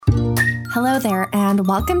Hello there, and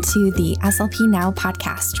welcome to the SLP Now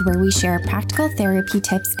podcast, where we share practical therapy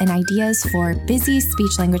tips and ideas for busy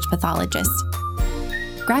speech-language pathologists.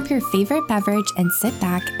 Grab your favorite beverage and sit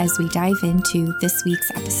back as we dive into this week's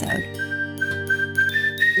episode.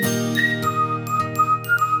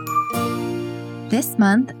 This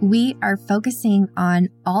month, we are focusing on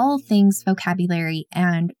all things vocabulary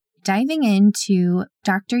and diving into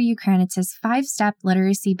Dr. Ukrainetz's 5-step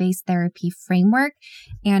literacy-based therapy framework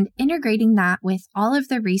and integrating that with all of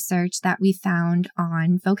the research that we found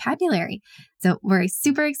on vocabulary. So we're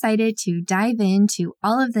super excited to dive into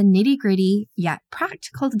all of the nitty-gritty yet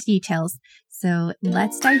practical details. So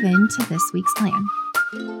let's dive into this week's plan.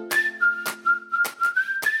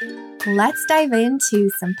 Let's dive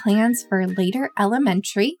into some plans for later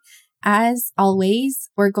elementary. As always,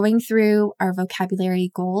 we're going through our vocabulary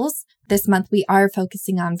goals. This month, we are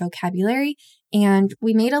focusing on vocabulary, and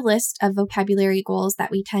we made a list of vocabulary goals that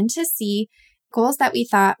we tend to see. Goals that we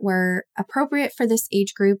thought were appropriate for this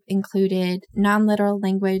age group included non-literal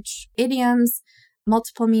language idioms,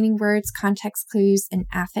 multiple meaning words, context clues, and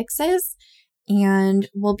affixes. And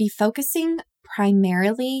we'll be focusing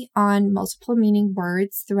primarily on multiple meaning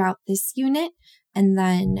words throughout this unit. And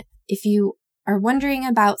then if you are wondering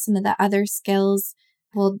about some of the other skills,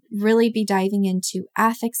 we'll really be diving into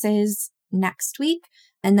affixes next week.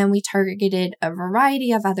 And then we targeted a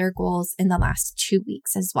variety of other goals in the last 2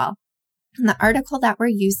 weeks as well. And the article that we're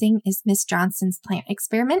using is Miss Johnson's plant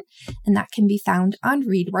experiment, and that can be found on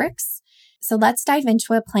ReadWorks. So let's dive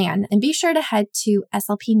into a plan, and be sure to head to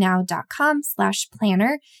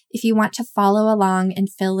slpnow.com/planner if you want to follow along and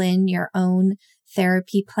fill in your own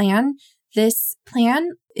therapy plan. This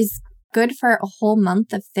plan is good for a whole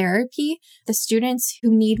month of therapy. The students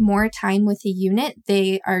who need more time with a unit,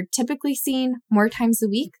 they are typically seen more times a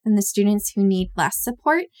week than the students who need less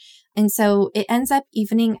support. And so it ends up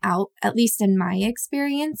evening out, at least in my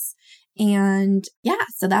experience. And yeah,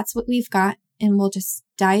 so that's what we've got. And we'll just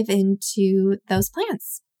dive into those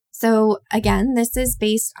plans. So again, this is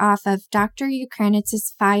based off of Dr.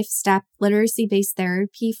 Ukrainetz's 5-step literacy-based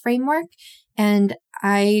therapy framework. And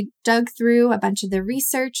I dug through a bunch of the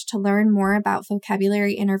research to learn more about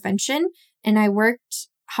vocabulary intervention, and I worked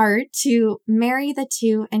hard to marry the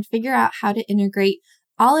two and figure out how to integrate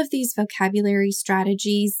all of these vocabulary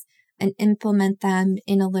strategies and implement them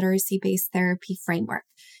in a literacy-based therapy framework.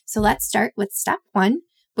 So let's start with step 1,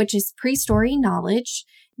 which is pre-story knowledge.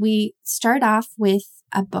 We start off with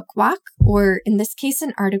a book walk, or in this case,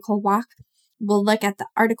 an article walk. We'll look at the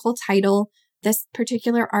article title. This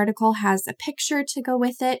particular article has a picture to go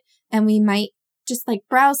with it, and we might just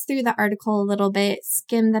browse through the article a little bit,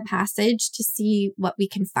 skim the passage to see what we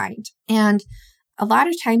can find. And a lot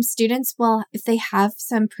of times students will, if they have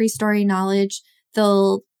some pre-story knowledge,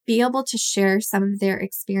 they'll be able to share some of their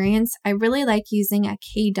experience. I really like using a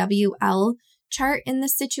KWL chart in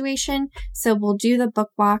this situation. So we'll do the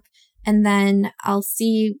book walk, and then I'll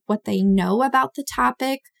see what they know about the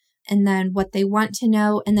topic, and then what they want to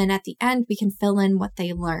know. And then at the end, we can fill in what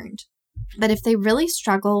they learned. But if they really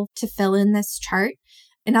struggle to fill in this chart,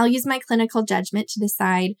 and I'll use my clinical judgment to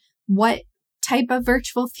decide what type of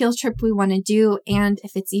virtual field trip we want to do and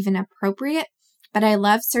if it's even appropriate. But I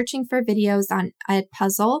love searching for videos on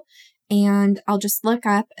Edpuzzle, and I'll just look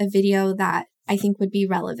up a video that I think would be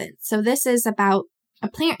relevant. So this is about a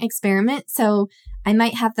plant experiment. So I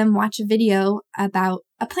might have them watch a video about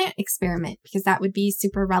a plant experiment because that would be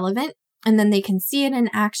super relevant. And then they can see it in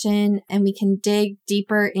action, and we can dig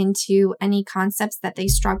deeper into any concepts that they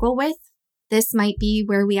struggle with. This might be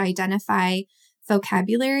where we identify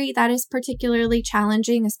vocabulary that is particularly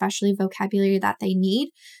challenging, especially vocabulary that they need.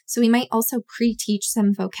 So we might also pre-teach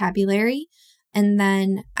some vocabulary. And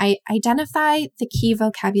then I identify the key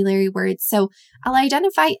vocabulary words. So I'll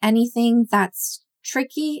identify anything that's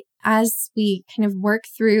tricky as we kind of work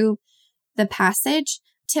through the passage.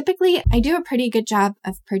 Typically, I do a pretty good job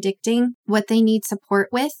of predicting what they need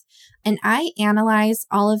support with, and I analyze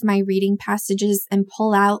all of my reading passages and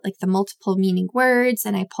pull out the multiple meaning words,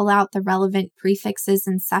 and I pull out the relevant prefixes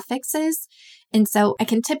and suffixes. And so I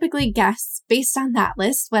can typically guess based on that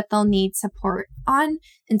list what they'll need support on.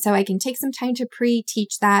 And so I can take some time to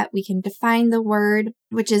pre-teach that. We can define the word,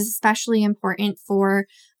 which is especially important for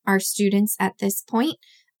our students at this point.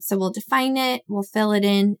 So we'll define it, we'll fill it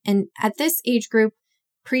in. And at this age group,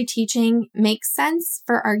 pre-teaching makes sense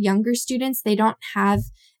for our younger students. They don't have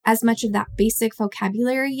as much of that basic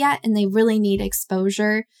vocabulary yet, and they really need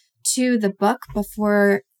exposure to the book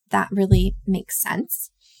before that really makes sense.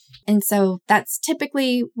 And so that's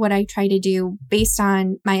typically what I try to do based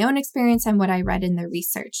on my own experience and what I read in the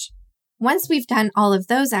research. Once we've done all of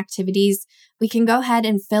those activities, we can go ahead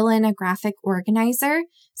and fill in a graphic organizer.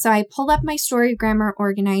 So I pull up my story grammar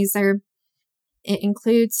organizer. It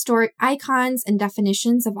includes story icons and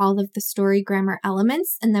definitions of all of the story grammar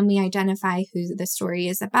elements. And then we identify who the story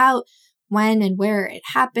is about, when and where it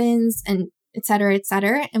happens, and et cetera, et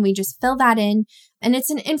cetera. And we just fill that in. And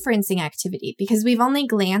it's an inferencing activity because we've only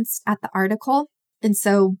glanced at the article. And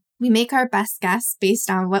so we make our best guess based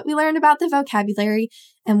on what we learned about the vocabulary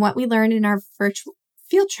and what we learned in our virtual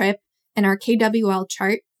field trip and our KWL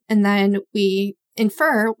chart. And then we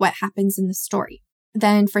infer what happens in the story.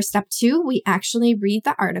 Then for step 2, we actually read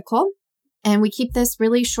the article, and we keep this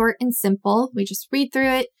really short and simple. We just read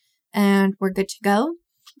through it and we're good to go.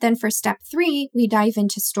 Then for step 3, we dive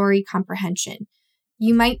into story comprehension.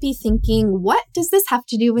 You might be thinking, what does this have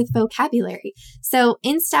to do with vocabulary? So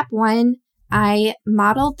in step 1, I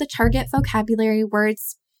modeled the target vocabulary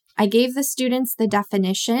words. I gave the students the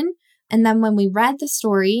definition. And then when we read the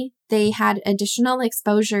story, they had additional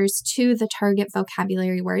exposures to the target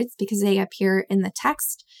vocabulary words because they appear in the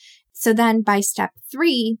text. So then by step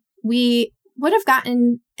 3, we would have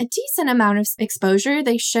gotten a decent amount of exposure.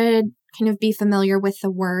 They should kind of be familiar with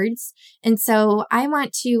the words. And so I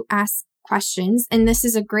want to ask questions. And this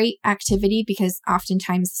is a great activity because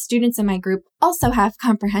oftentimes students in my group also have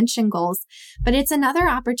comprehension goals, but it's another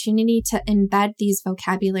opportunity to embed these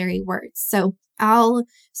vocabulary words. So I'll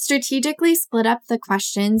strategically split up the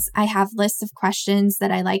questions. I have lists of questions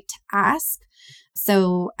that I like to ask,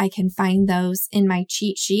 so I can find those in my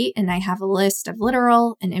cheat sheet, and I have a list of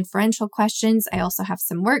literal and inferential questions. I also have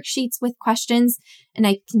some worksheets with questions, and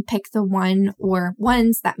I can pick the one or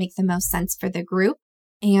ones that make the most sense for the group,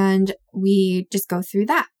 and we just go through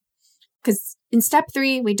that. Because in step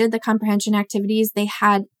 3, we did the comprehension activities. They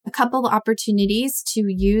had a couple of opportunities to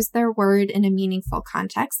use their word in a meaningful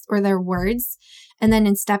context or their words. And then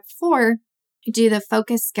in step 4, do the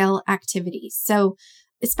focus skill activities. So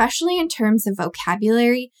especially in terms of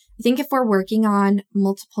vocabulary, I think if we're working on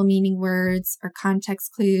multiple meaning words or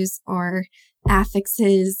context clues or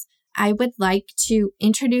affixes, I would like to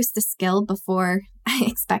introduce the skill before I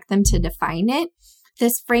expect them to define it.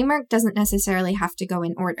 This framework doesn't necessarily have to go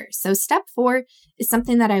in order. So step 4 is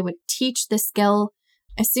something that I would teach the skill.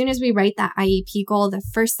 As soon as we write that IEP goal, the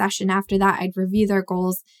first session after that, I'd review their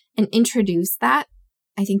goals and introduce that.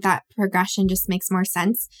 I think that progression just makes more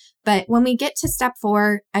sense. But when we get to step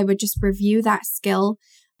 4, I would just review that skill,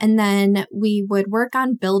 and then we would work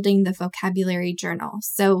on building the vocabulary journal.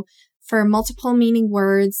 So for multiple meaning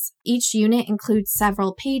words, each unit includes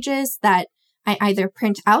several pages that I either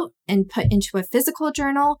print out and put into a physical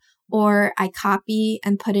journal, or I copy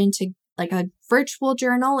and put into like a virtual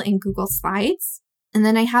journal in Google Slides. And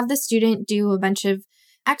then I have the student do a bunch of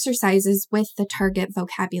exercises with the target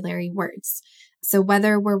vocabulary words. So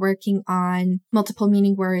whether we're working on multiple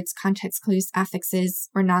meaning words, context clues, affixes,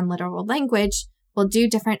 or non-literal language, we'll do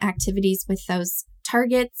different activities with those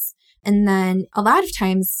targets. And then a lot of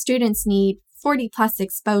times students need 40 plus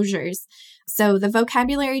exposures. So the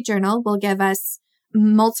vocabulary journal will give us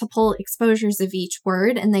multiple exposures of each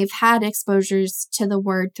word, and they've had exposures to the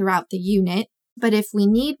word throughout the unit. But if we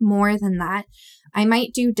need more than that, I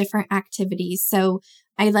might do different activities. So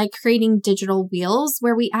I like creating digital wheels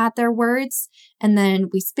where we add their words, and then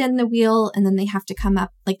we spin the wheel, and then they have to come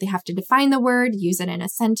up, like they have to define the word, use it in a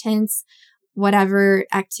sentence, whatever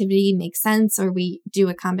activity makes sense, or we do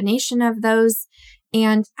a combination of those.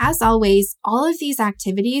 And as always, all of these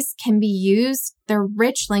activities can be used. They're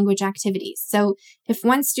rich language activities. So if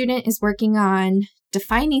one student is working on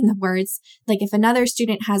defining the words, like if another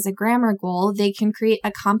student has a grammar goal, they can create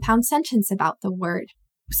a compound sentence about the word.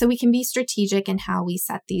 So we can be strategic in how we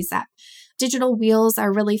set these up. Digital wheels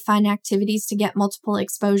are really fun activities to get multiple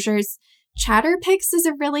exposures. Chatter pics is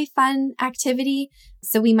a really fun activity.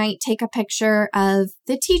 So we might take a picture of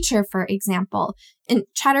the teacher, for example. And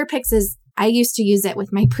Chatter pics is, I used to use it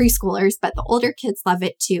with my preschoolers, but the older kids love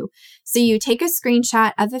it too. So you take a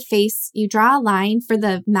screenshot of a face, you draw a line for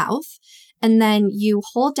the mouth, and then you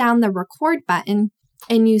hold down the record button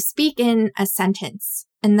and you speak in a sentence.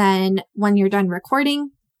 And then when you're done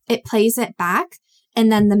recording, it plays it back,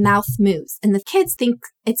 and then the mouth moves. And the kids think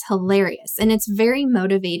it's hilarious, and it's very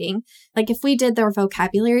motivating. Like if we did their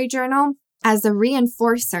vocabulary journal, as a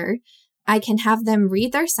reinforcer, I can have them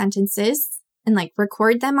read their sentences and like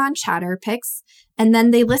record them on Chatter pics, and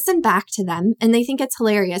then they listen back to them and they think it's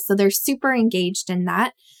hilarious. So they're super engaged in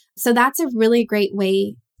that. So that's a really great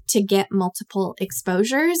way to get multiple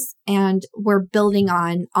exposures, and we're building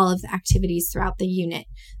on all of the activities throughout the unit.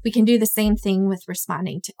 We can do the same thing with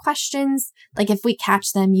responding to questions. Like if we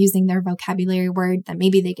catch them using their vocabulary word, then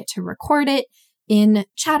maybe they get to record it in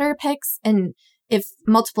Chatterpix. And if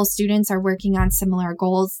multiple students are working on similar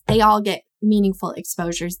goals, they all get meaningful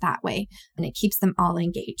exposures that way, and it keeps them all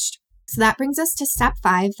engaged. So that brings us to step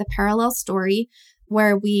 5, the parallel story,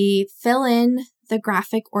 where we fill in the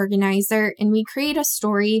graphic organizer and we create a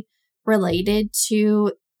story related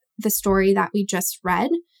to the story that we just read.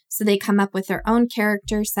 So they come up with their own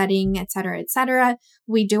character, setting, etc., etc.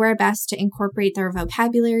 We do our best to incorporate their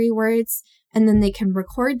vocabulary words, and then they can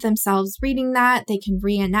record themselves reading that. They can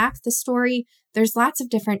reenact the story. There's lots of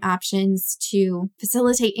different options to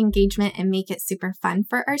facilitate engagement and make it super fun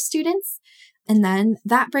for our students. And then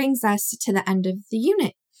that brings us to the end of the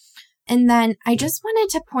unit. And then I just wanted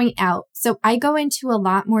to point out, so I go into a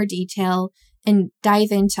lot more detail and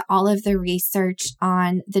dive into all of the research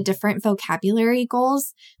on the different vocabulary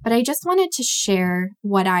goals, but I just wanted to share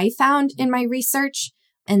what I found in my research,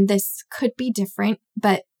 and this could be different,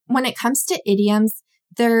 but when it comes to idioms,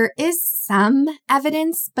 there is some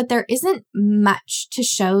evidence, but there isn't much to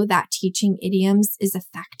show that teaching idioms is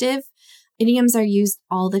effective. Idioms are used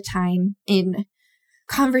all the time in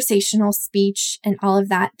conversational speech and all of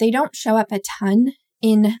that. They don't show up a ton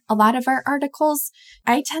in a lot of our articles.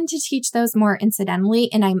 I tend to teach those more incidentally,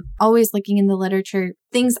 and I'm always looking in the literature.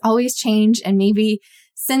 Things always change, and maybe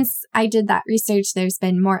since I did that research, there's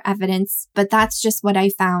been more evidence, but that's just what I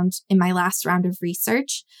found in my last round of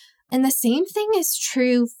research. And the same thing is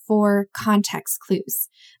true for context clues.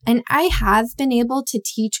 And I have been able to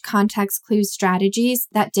teach context clue strategies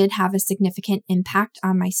that did have a significant impact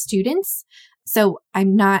on my students. So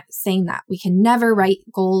I'm not saying that we can never write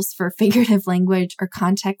goals for figurative language or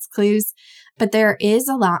context clues, but there is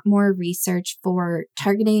a lot more research for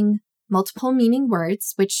targeting multiple meaning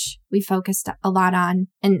words, which we focused a lot on,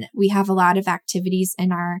 and we have a lot of activities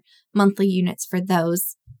in our monthly units for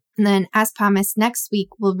those. And then, as promised, next week,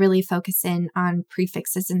 we'll really focus in on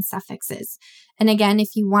prefixes and suffixes. And again, if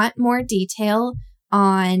you want more detail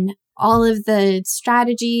on all of the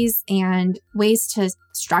strategies and ways to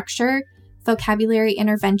structure vocabulary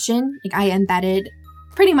intervention, I embedded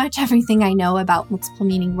pretty much everything I know about multiple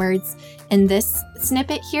meaning words in this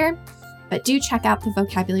snippet here. But do check out the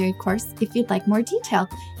vocabulary course if you'd like more detail.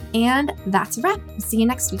 And that's a wrap. See you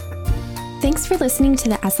next week. Thanks for listening to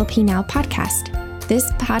the SLP Now podcast. This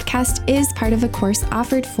podcast is part of a course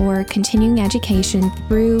offered for continuing education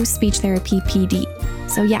through Speech Therapy PD.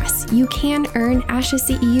 So yes, you can earn ASHA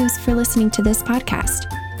CEUs for listening to this podcast.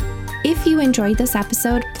 If you enjoyed this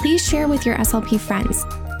episode, please share with your SLP friends.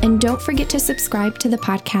 And don't forget to subscribe to the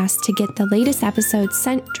podcast to get the latest episodes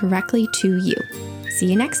sent directly to you. See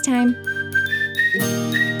you next time.